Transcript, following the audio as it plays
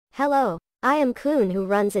Hello, I am Kun who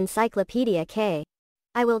runs Encyclopedia-K.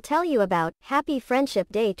 I will tell you about Happy Friendship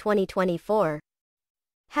Day 2024.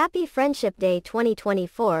 Happy Friendship Day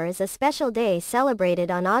 2024 is a special day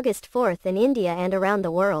celebrated on August 4th in India and around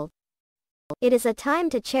the world. It is a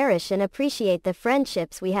time to cherish and appreciate the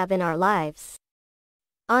friendships we have in our lives.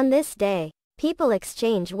 On this day, people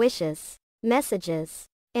exchange wishes, messages,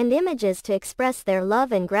 and images to express their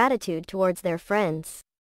love and gratitude towards their friends.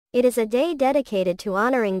 It is a day dedicated to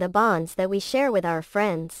honoring the bonds that we share with our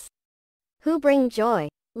friends, who bring joy,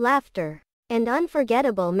 laughter, and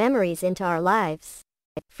unforgettable memories into our lives.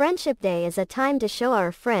 Friendship Day is a time to show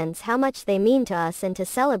our friends how much they mean to us and to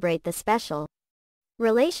celebrate the special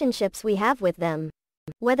relationships we have with them.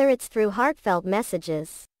 Whether it's through heartfelt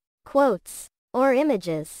messages, quotes, or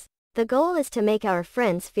images, the goal is to make our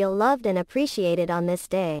friends feel loved and appreciated on this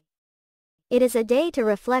day. It is a day to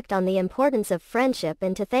reflect on the importance of friendship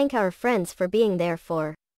and to thank our friends for being there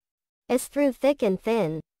for us through thick and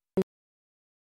thin.